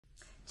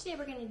Today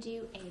we're going to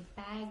do a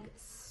bag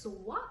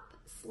swap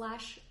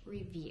slash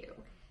review.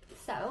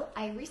 So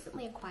I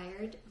recently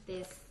acquired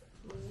this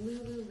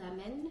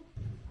Lululemon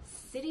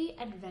City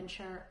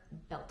Adventure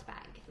belt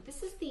bag.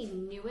 This is the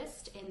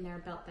newest in their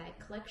belt bag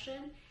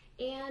collection,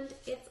 and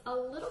it's a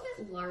little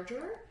bit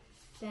larger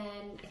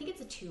than, I think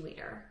it's a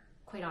 2-liter,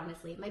 quite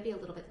honestly. It might be a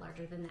little bit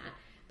larger than that,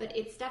 but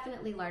it's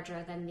definitely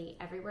larger than the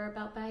Everywhere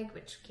belt bag,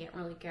 which can't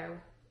really go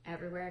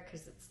everywhere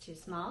because it's too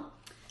small.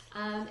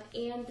 And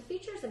the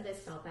features of this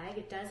belt bag,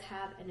 it does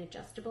have an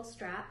adjustable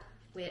strap,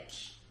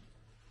 which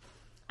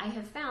I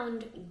have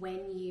found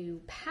when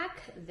you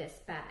pack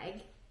this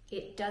bag,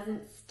 it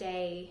doesn't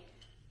stay,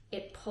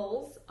 it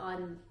pulls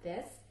on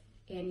this,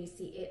 and you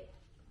see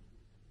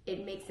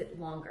it makes it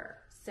longer.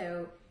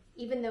 So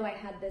even though I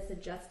had this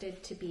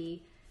adjusted to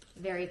be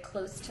very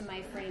close to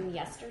my frame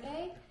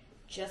yesterday,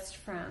 just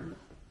from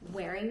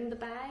wearing the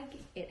bag,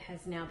 it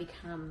has now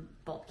become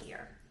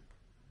bulkier.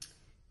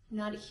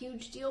 Not a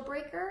huge deal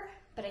breaker,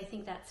 but I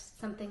think that's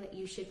something that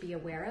you should be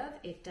aware of.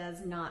 It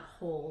does not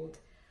hold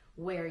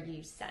where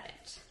you set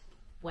it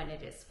when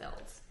it is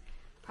filled.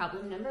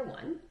 Problem number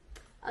one.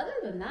 Other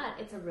than that,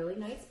 it's a really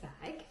nice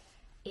bag.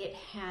 It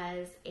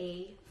has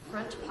a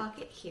front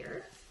pocket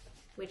here,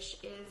 which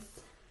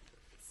is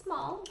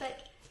small,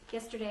 but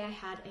yesterday I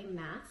had a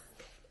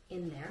mask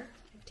in there.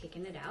 I've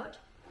taken it out.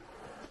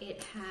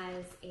 It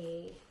has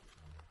a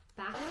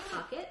back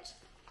pocket,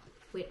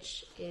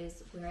 which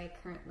is where I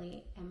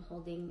currently am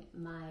holding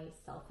my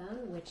cell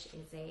phone, which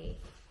is a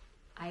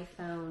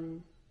iPhone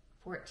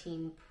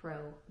 14 Pro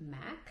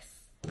Max.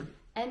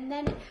 And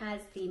then it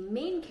has the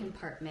main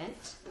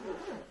compartment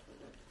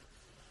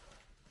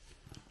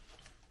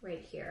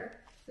right here,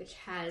 which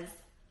has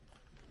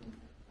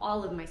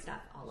all of my stuff.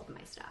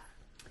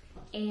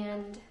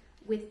 And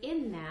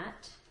within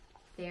that,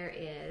 there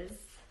is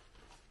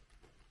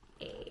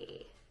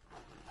a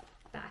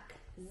back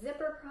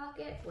zipper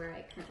pocket where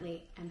I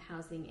currently am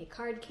housing a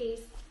card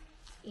case,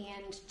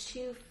 and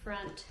 2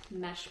 front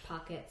mesh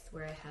pockets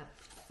where I have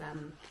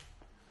some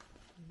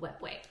wet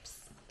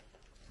wipes.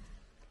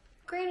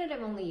 Granted,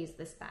 I've only used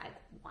this bag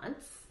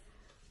once,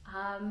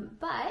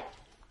 but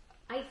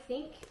I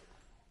think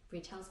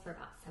retails for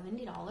about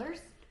 $70,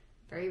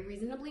 very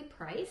reasonably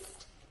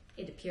priced.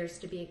 It appears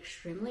to be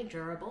extremely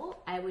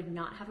durable. I would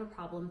not have a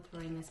problem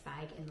throwing this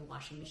bag in the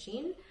washing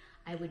machine.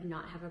 I would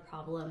not have a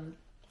problem.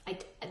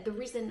 The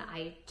reason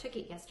I took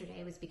it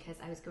yesterday was because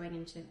I was going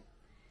into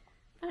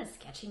not a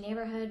sketchy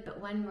neighborhood, but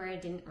one where I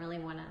didn't really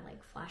want to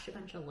like flash a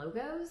bunch of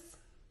logos.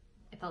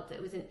 I felt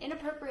it was an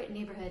inappropriate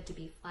neighborhood to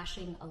be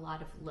flashing a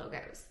lot of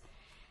logos.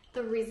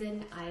 The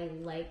reason I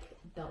like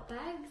belt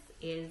bags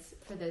is,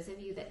 for those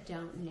of you that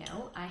don't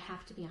know, I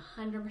have to be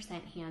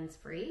 100%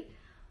 hands-free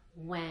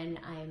when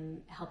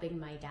I'm helping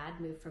my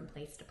dad move from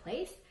place to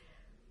place,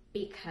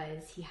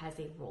 because he has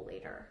a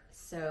rollator.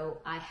 So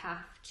I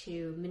have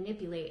to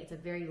manipulate, it's a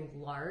very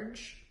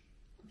large,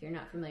 if you're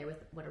not familiar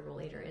with what a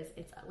rollator is,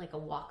 it's like a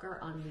walker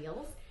on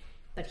wheels,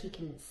 but he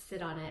can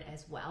sit on it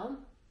as well.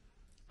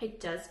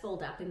 It does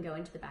fold up and go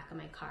into the back of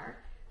my car,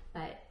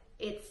 but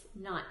it's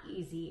not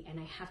easy, and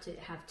I have to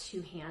have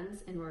 2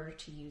 hands in order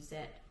to use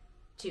it,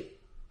 to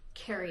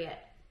carry it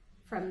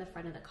from the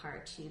front of the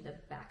car to the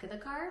back of the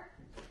car.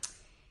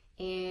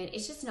 And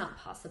it's just not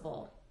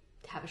possible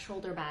to have a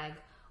shoulder bag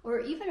or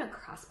even a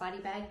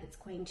crossbody bag that's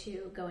going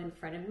to go in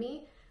front of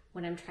me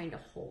when I'm trying to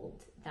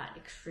hold that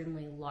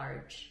extremely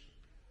large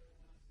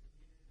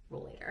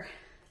rollator.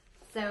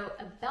 So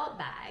a belt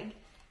bag,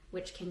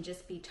 which can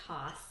just be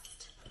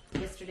tossed.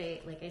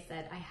 Yesterday, like I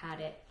said, I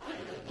had it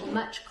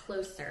much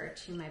closer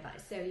to my body.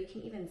 So you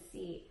can even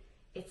see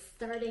it's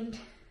starting,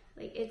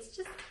 like, it's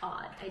just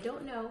odd. I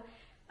don't know.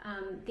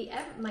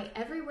 My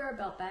Everywhere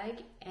belt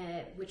bag,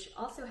 which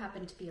also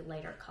happened to be a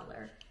lighter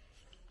color,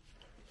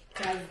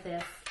 does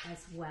this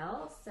as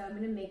well. So I'm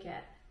going to make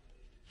it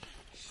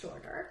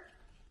shorter.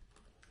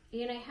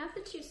 And I have the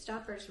 2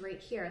 stoppers right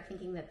here,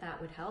 thinking that that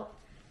would help,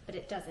 but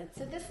it doesn't.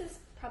 So this is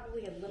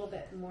probably a little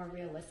bit more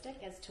realistic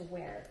as to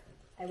where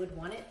I would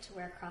want it to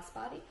wear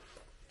crossbody,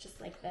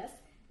 just like this.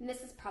 And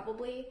this is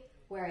probably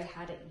where I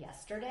had it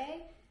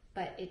yesterday,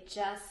 but it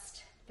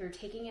just, through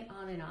taking it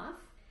on and off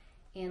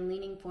and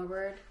leaning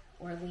forward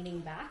or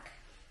leaning back,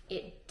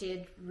 it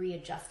did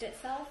readjust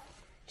itself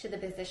to the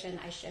position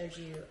I showed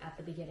you at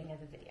the beginning of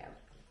the video.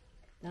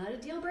 Not a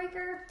deal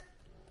breaker,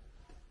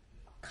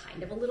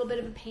 kind of a little bit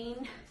of a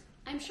pain.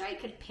 I'm sure I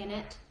could pin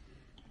it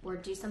or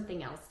do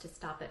something else to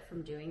stop it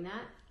from doing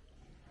that.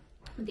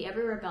 The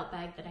Everywhere belt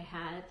bag that I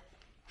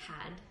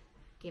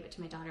gave it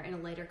to my daughter in a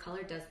lighter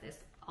color, does this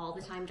all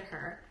the time to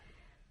her.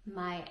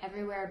 My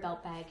Everywhere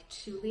belt bag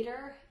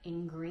 2-liter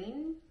in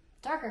green,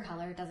 darker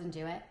color, doesn't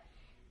do it.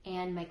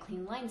 And my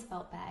Clean Lines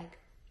belt bag,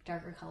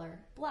 darker color,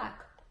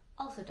 black,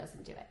 also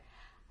doesn't do it.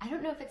 I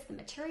don't know if it's the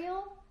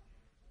material.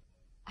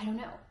 I don't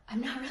know.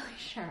 I'm not really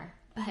sure,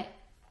 but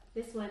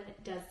this one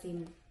does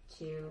seem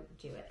to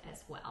do it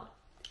as well.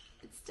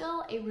 It's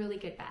still a really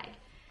good bag.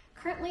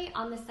 Currently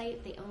on the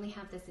site, they only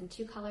have this in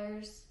 2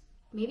 colors,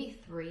 maybe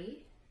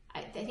 3.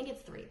 I think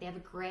it's 3. They have a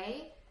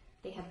gray,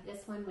 They have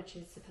this one, which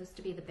is supposed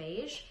to be the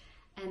beige,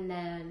 and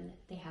then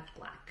they have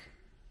black.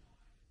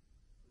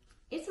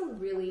 It's a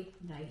really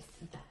nice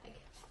bag,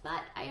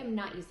 but I am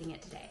not using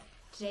it today.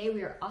 Today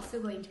we are also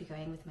going to be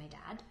going with my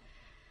dad.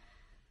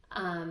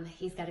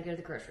 He's got to go to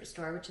the grocery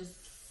store, which is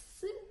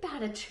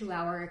about a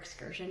 2-hour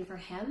excursion for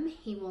him.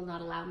 He will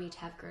not allow me to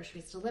have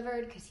groceries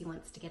delivered because he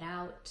wants to get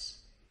out.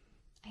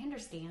 I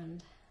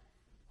understand,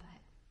 but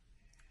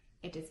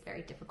it is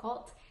very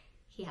difficult.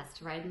 He has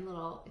to ride in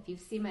little, if you've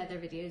seen my other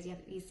videos,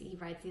 you see he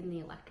rides in the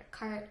electric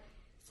cart.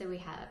 So we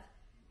have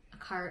a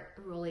cart,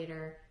 a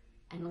rollator,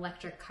 an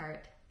electric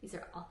cart. These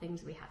are all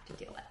things we have to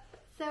deal with.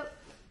 So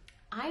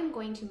I'm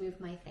going to move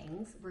my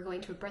things. We're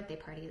going to a birthday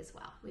party as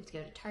well. We have to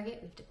go to Target,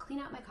 we have to clean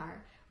out my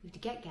car, we have to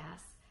get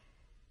gas,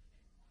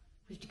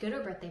 we have to go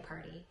to a birthday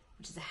party,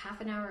 which is a half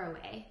an hour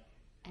away,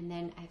 and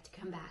then I have to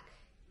come back,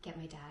 get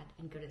my dad,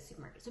 and go to the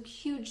supermarket. So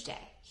huge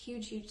day,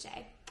 huge, huge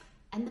day.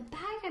 And the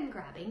bag I'm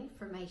grabbing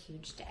for my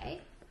huge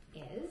day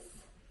is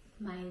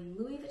my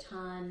Louis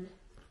Vuitton,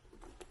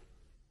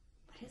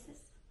 what is this?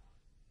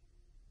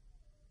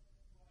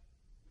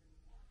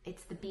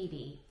 It's the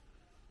BB.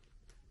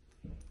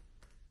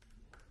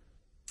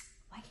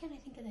 Why can't I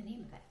think of the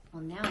name of it?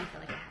 Well, now I feel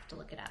like I have to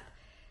look it up.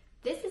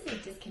 This is a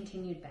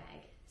discontinued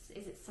bag.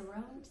 Is it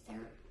Sarone?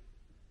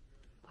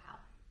 Wow.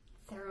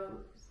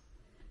 Saros.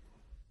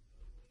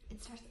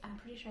 It starts, I'm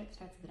pretty sure it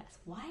starts with an S.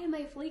 Why am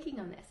I flaking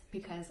on this?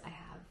 Because I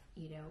have,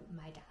 you know,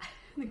 my dad,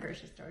 the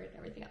grocery store, and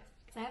everything else.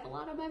 Because I have a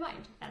lot on my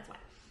mind. That's why.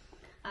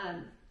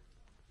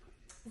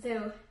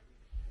 So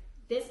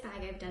this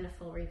bag I've done a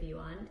full review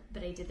on,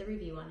 but I did the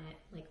review on it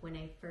like when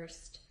I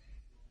first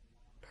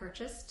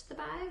purchased the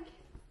bag.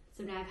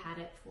 So now I've had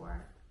it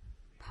for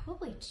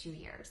probably 2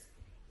 years.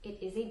 It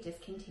is a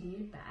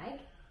discontinued bag,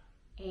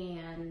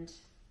 and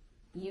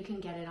you can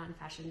get it on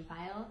Fashion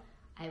File.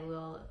 I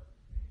will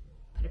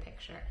put a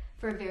picture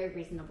for a very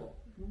reasonable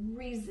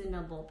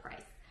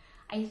price.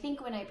 I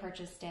think when I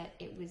purchased it,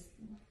 it was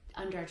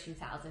under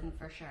 $2,000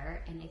 for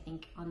sure, and I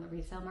think on the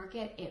resale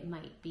market it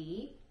might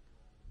be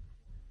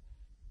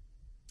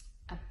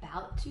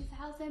about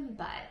 $2,000,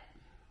 but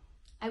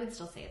I would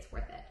still say it's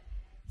worth it.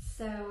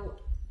 So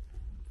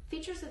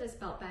features of this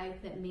belt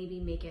bag that maybe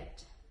make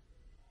it,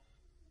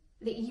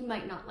 that you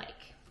might not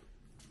like.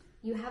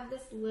 You have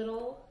this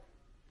little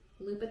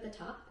loop at the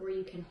top where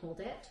you can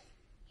hold it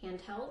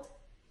handheld.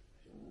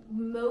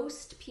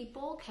 Most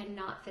people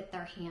cannot fit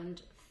their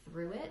hand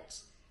through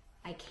it.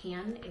 I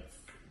can. It's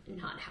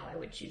not how I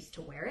would choose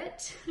to wear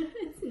it.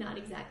 It's not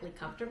exactly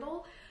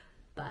comfortable,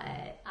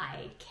 but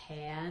I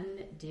can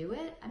do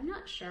it. I'm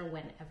not sure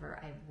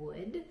whenever I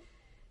would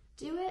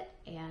do it,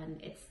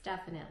 and it's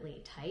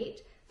definitely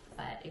tight,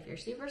 but if you're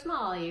super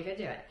small, you could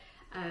do it.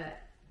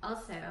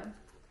 Also,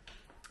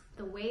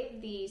 the way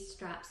the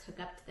straps hook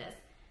up to this,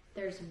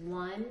 there's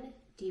one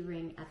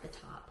D-ring at the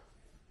top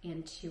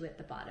and 2 at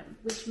the bottom,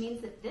 which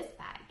means that this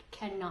bag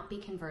cannot be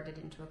converted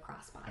into a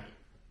crossbody.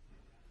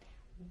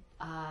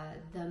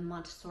 The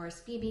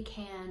Montesaurus BB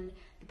can,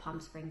 the Palm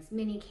Springs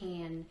Mini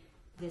can,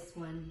 this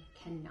one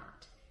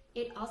cannot.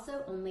 It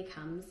also only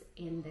comes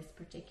in this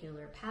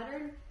particular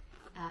pattern,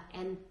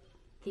 and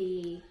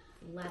the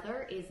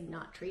leather is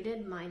not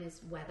treated. Mine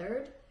is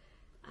weathered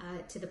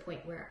to the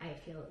point where I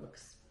feel it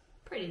looks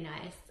pretty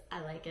nice.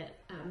 I like it,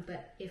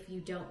 but if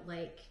you don't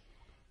like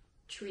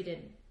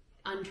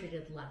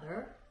untreated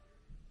leather,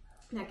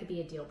 that could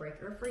be a deal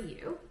breaker for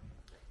you.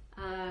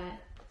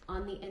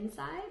 On the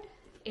inside,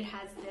 it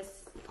has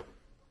this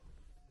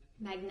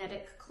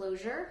magnetic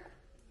closure.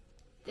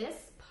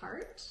 This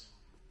part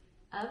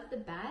of the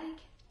bag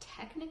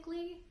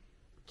technically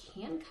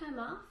can come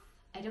off.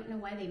 I don't know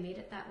why they made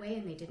it that way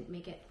and they didn't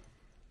make it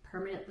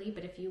permanently,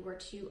 but if you were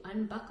to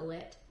unbuckle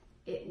it,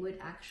 it would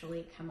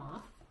actually come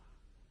off.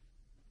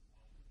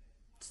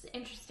 It's an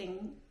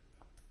interesting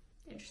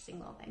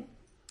little thing.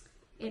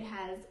 It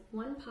has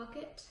one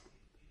pocket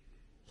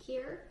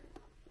here,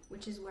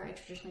 which is where I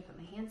traditionally put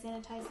my hand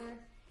sanitizer.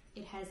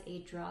 It has a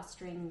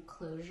drawstring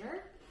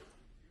closure,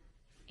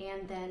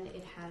 and then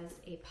it has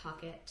a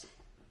pocket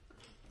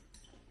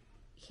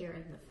here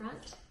in the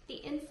front.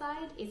 The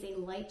inside is a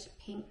light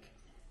pink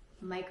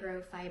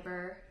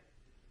microfiber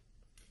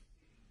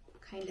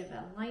kind of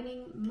a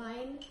lining.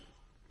 Mine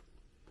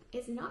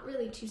is not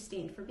really too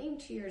stained for being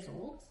 2 years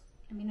old.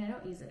 I mean, I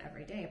don't use it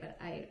every day, but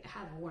I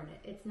have worn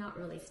it. It's not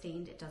really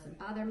stained. It doesn't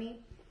bother me.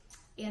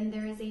 And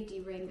there is a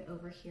D-ring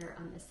over here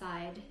on the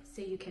side,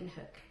 so you can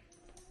hook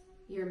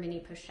your mini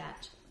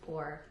pochette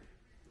or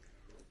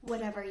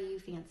whatever you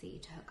fancy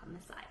to hook on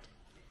the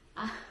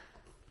side.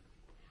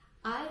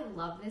 I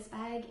love this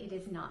bag. It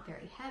is not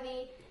very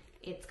heavy.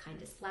 It's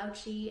kind of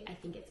slouchy. I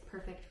think it's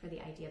perfect for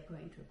the idea of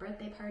going to a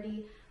birthday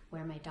party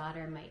where my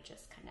daughter might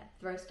just kind of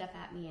throw stuff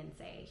at me and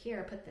say,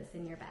 here, put this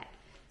in your bag.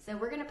 So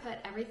we're gonna put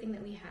everything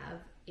that we have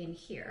in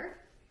here.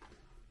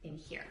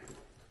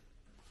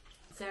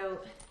 So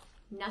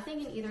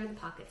nothing in either of the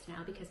pockets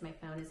now because my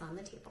phone is on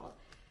the table.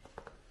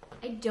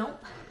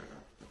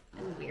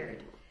 I'm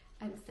weird.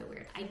 I'm so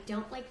weird. I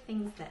don't like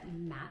things that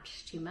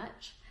match too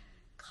much.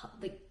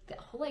 Like the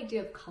whole idea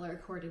of color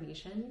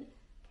coordination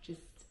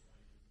just,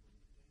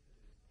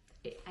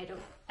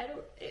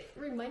 it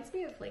reminds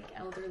me of like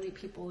elderly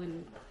people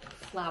in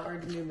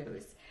flowered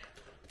muumuus.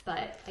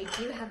 But I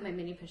do have my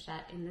mini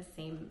pochette in the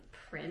same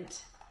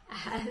print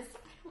as,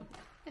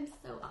 I'm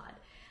so odd.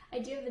 I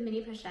do have the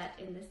mini pochette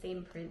in the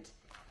same print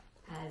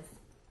as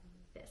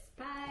this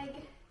bag.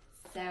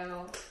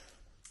 So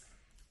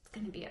it's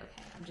gonna be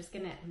okay.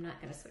 I'm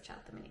not gonna switch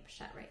out the mini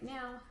pochette right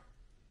now.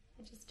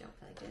 I just don't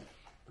feel like it.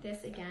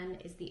 This again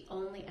is the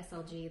only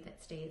SLG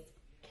that stays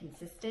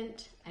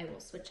consistent. I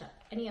will switch up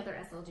any other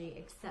SLG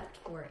except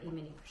for a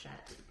mini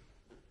pochette.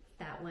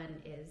 That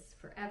one is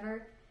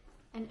forever.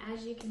 And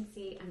as you can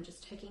see, I'm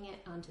just hooking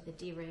it onto the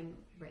D-ring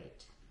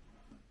right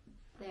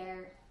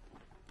there.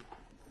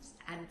 Just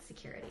added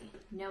security.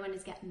 No one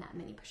is getting that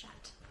mini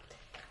pochette.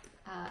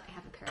 I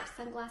have a pair of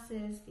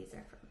sunglasses. These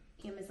are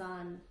from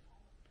Amazon.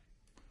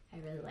 I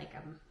really like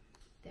them.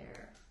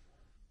 They're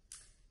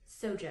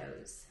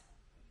Sojo's.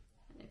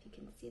 I don't know if you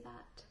can see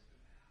that.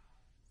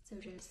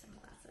 Sojo's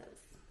sunglasses.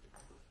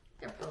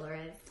 They're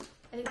polarized.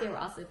 I think they were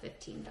also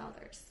 $15.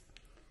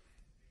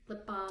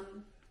 Lip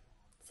balm,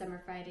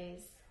 Summer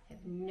Fridays. I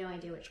have no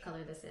idea which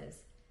color this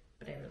is,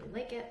 but I really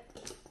like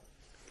it.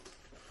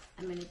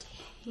 I'm gonna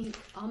take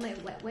all my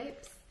wet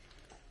wipes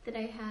that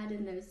I had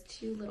in those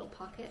two little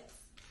pockets,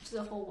 which is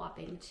a whole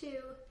whopping 2,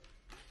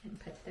 and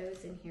put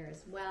those in here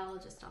as well,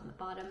 just on the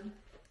bottom.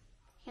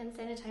 Hand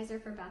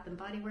sanitizer for Bath &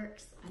 Body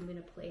Works, I'm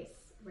gonna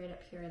place right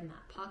up here in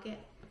that pocket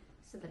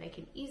so that I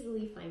can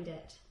easily find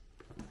it.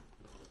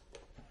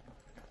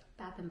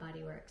 Bath &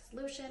 Body Works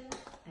lotion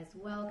as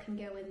well can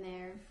go in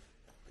there.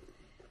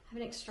 I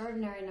have an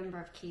extraordinary number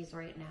of keys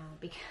right now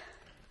because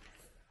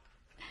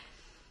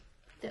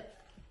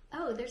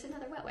oh, there's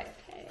another wet wipe.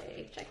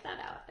 Hey, check that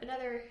out.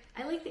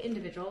 I like the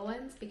individual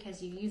ones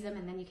because you use them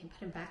and then you can put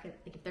them back,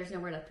 like if there's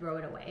nowhere to throw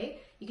it away,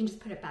 you can just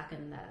put it back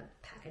in the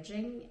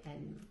packaging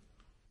and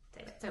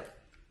save it. So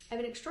I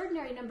have an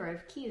extraordinary number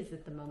of keys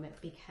at the moment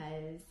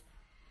because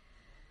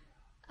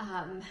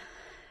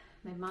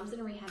my mom's in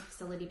a rehab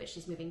facility, but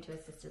she's moving to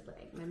assisted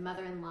living. My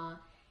mother-in-law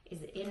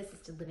is in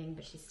assisted living,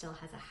 but she still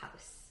has a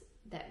house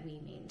that we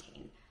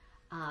maintain.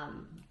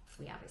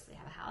 We obviously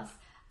have a house.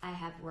 I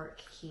have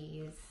work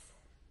keys.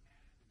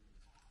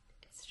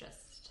 It's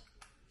just,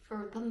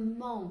 for the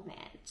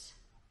moment,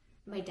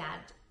 my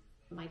dad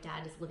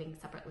is living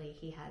separately.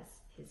 He has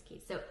his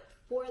keys. So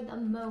for the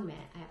moment,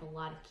 I have a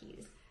lot of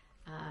keys.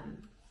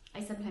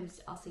 I sometimes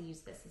also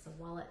use this as a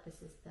wallet.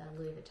 This is the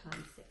Louis Vuitton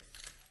 6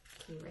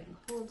 key ring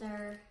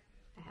holder.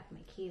 I have my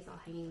keys all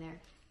hanging there.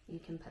 You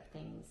can put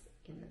things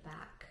in the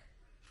back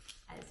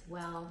as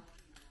well.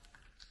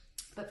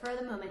 But for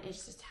the moment,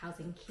 it's just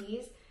housing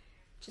keys,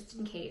 just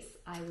in case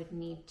I would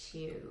need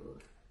to,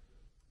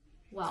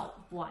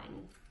 well,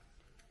 one,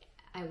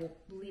 I will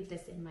leave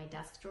this in my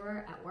desk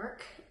drawer at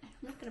work. I'm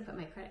not gonna put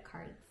my credit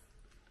cards.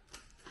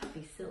 That'd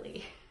be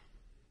silly.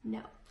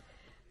 No.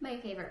 My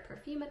favorite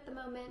perfume at the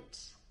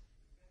moment,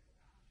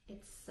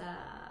 it's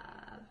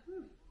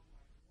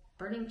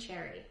Burning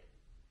Cherry.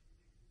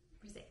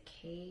 What is it,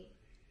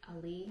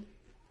 K-Ali?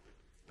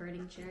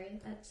 Burning Cherry,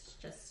 that's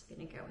just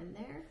gonna go in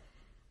there.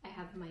 I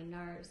have my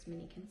NARS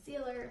mini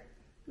concealer.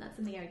 Not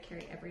something I would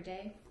carry every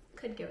day.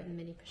 Could go in the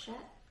mini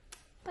pochette,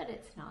 but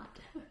it's not.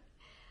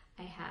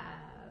 I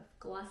have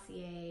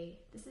Glossier.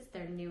 This is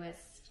their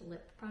newest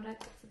lip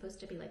product. It's supposed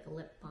to be like a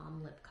lip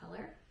balm lip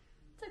color.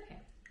 It's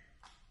okay.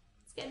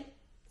 It's good.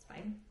 It's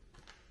fine.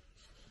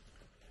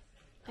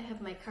 I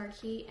have my car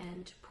key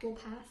and pool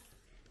pass.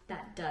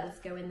 That does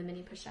go in the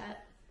mini pochette.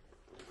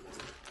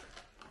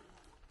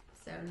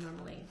 So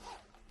normally,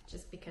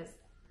 just because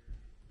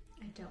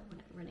I don't want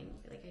it running,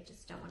 like I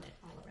just don't want it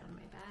all around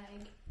my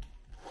bag.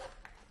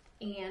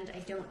 And I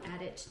don't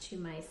add it to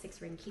my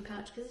 6-ring key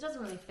pouch because it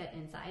doesn't really fit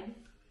inside.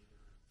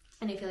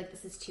 And I feel like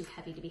this is too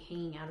heavy to be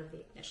hanging out of the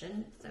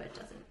ignition, so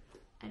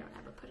I don't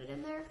ever put it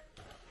in there.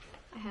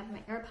 I have my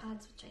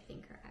AirPods, which I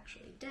think are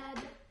actually dead.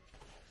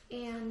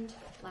 And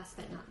last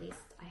but not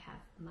least, I have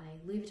my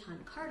Louis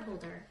Vuitton card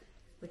holder,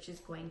 which is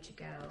going to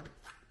go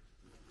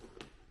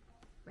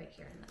right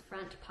here in the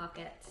front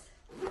pocket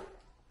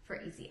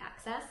for easy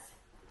access.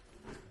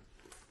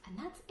 And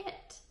that's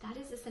it. That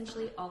is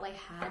essentially all I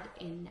had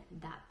in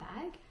that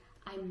bag.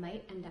 I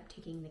might end up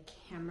taking the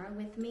camera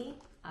with me.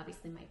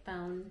 Obviously my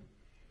phone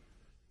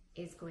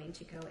is going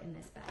to go in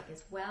this bag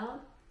as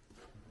well.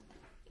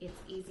 It's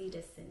easy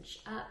to cinch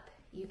up.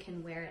 You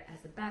can wear it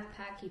as a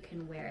backpack. You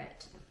can wear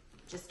it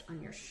just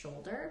on your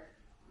shoulder,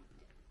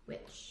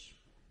 which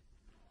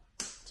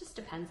just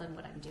depends on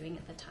what I'm doing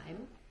at the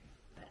time.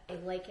 But I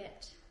like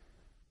it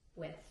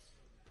with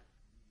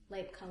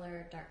light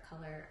color, dark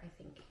color. I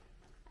think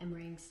I'm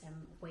wearing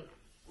some white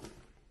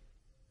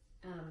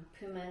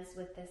Pumas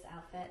with this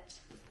outfit.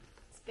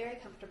 It's very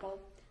comfortable.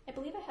 I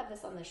believe I have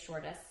this on the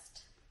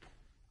shortest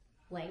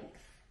length,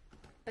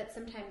 but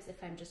sometimes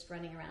if I'm just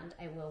running around,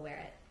 I will wear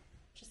it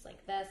just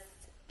like this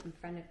in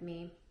front of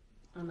me,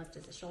 almost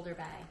as a shoulder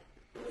bag,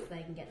 so that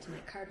I can get to my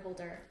card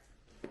holder.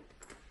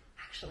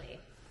 Actually,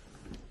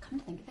 come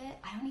to think of it,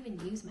 I don't even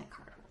use my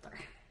card holder.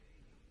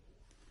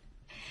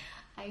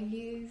 I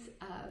use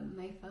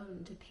my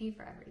phone to pay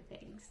for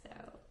everything, so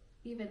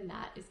even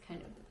that is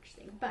kind of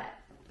interesting. But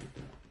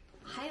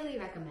highly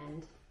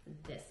recommend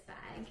this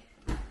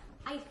bag.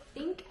 I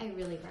think I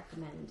really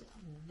recommend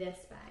this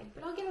bag,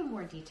 but I'll give a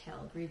more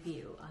detailed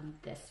review on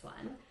this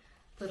one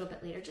a little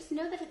bit later. Just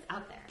know that it's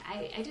out there.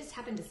 I just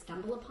happened to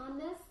stumble upon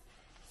this.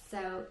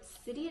 So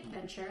City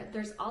Adventure,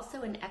 there's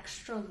also an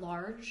extra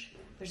large.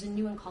 There's a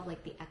new one called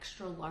like the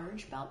extra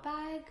large belt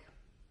bag.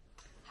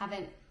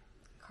 Haven't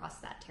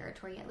crossed that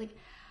territory yet. Like,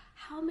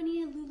 how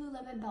many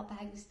Lululemon belt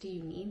bags do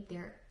you need?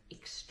 They're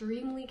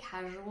extremely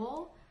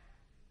casual,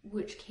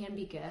 which can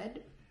be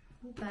good,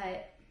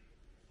 but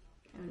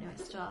I don't know,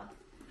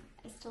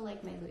 I still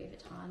like my Louis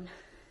Vuitton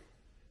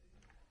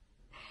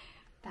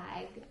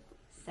bag.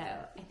 So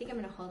I think I'm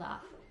gonna hold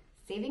off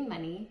saving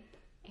money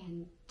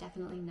and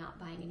definitely not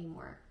buying any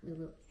more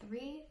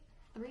Three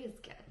is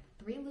good.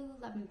 3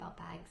 Lululemon belt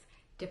bags,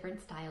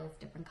 different styles,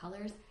 different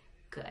colors,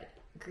 good.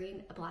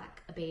 Green, a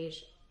black, a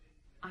beige,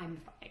 I'm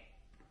fine.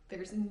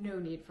 There's no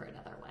need for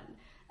another one.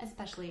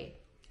 Especially,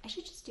 I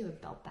should just do a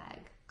belt bag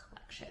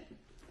collection.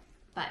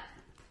 But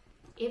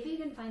if you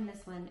can find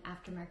this one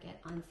aftermarket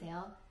on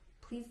sale,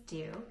 please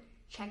do.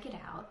 Check it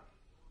out.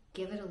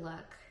 Give it a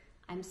look.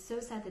 I'm so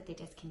sad that they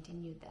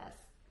discontinued this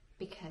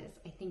because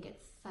I think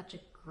it's such a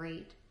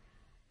great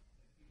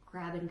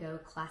grab and go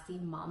classy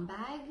mom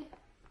bag.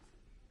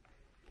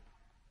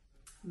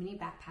 Mini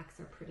backpacks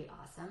are pretty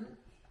awesome.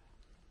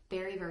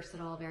 Very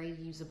versatile, very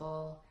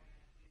usable.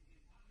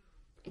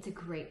 It's a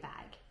great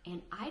bag.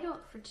 And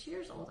for 2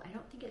 years old, I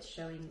don't think it's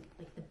showing,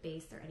 like the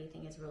base or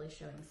anything is really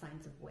showing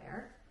signs of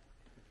wear.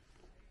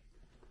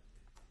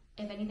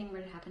 If anything were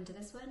to happen to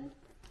this one,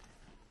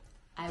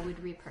 I would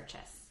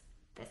repurchase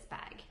this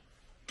bag.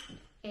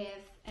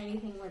 If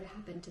anything were to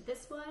happen to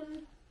this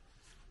one,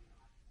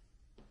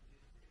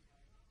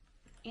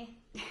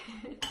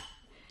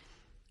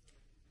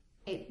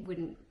 it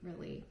wouldn't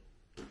really,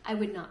 I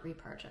would not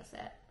repurchase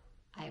it.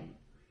 I'm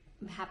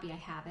happy I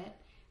have it,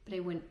 but I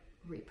wouldn't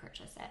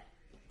repurchase it.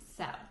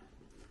 So,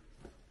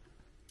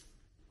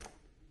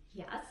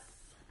 yes.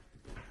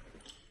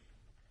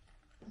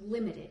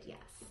 Limited yes.